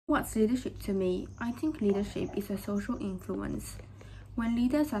What's leadership to me? I think leadership is a social influence. When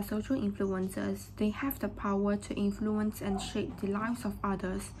leaders are social influencers, they have the power to influence and shape the lives of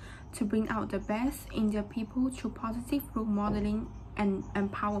others, to bring out the best in their people through positive role modeling and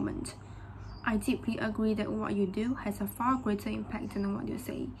empowerment. I deeply agree that what you do has a far greater impact than what you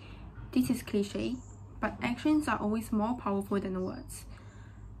say. This is cliche, but actions are always more powerful than words.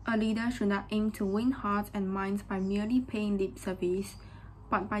 A leader should not aim to win hearts and minds by merely paying lip service,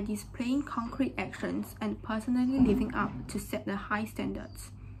 but by displaying concrete actions and personally living up to set the high standards.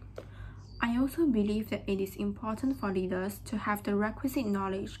 I also believe that it is important for leaders to have the requisite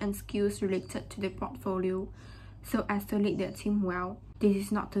knowledge and skills related to their portfolio so as to lead their team well. This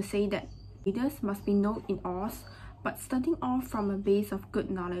is not to say that leaders must be know-it-alls, but starting off from a base of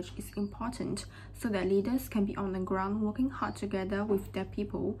good knowledge is important so that leaders can be on the ground working hard together with their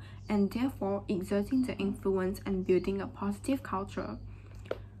people and therefore exerting their influence and building a positive culture.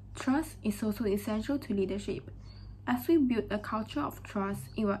 Trust is also essential to leadership. As we build a culture of trust,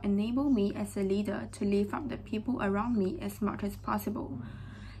 it will enable me as a leader to lift up the people around me as much as possible.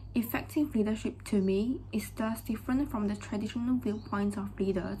 Effective leadership to me is thus different from the traditional viewpoints of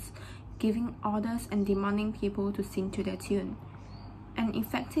leaders, giving orders and demanding people to sing to their tune. An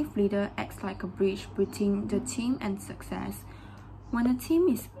effective leader acts like a bridge between the team and success. When a team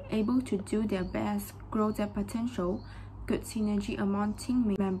is able to do their best, grow their potential, good synergy among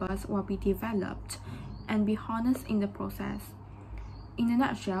team members will be developed and be harnessed in the process. In a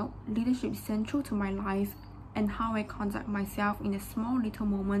nutshell, leadership is central to my life and how I conduct myself in the small little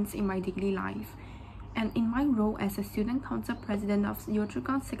moments in my daily life. And in my role as a student council president of Yio Chu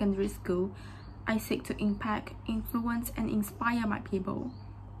Kang Secondary School, I seek to impact, influence, and inspire my people.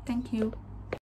 Thank you.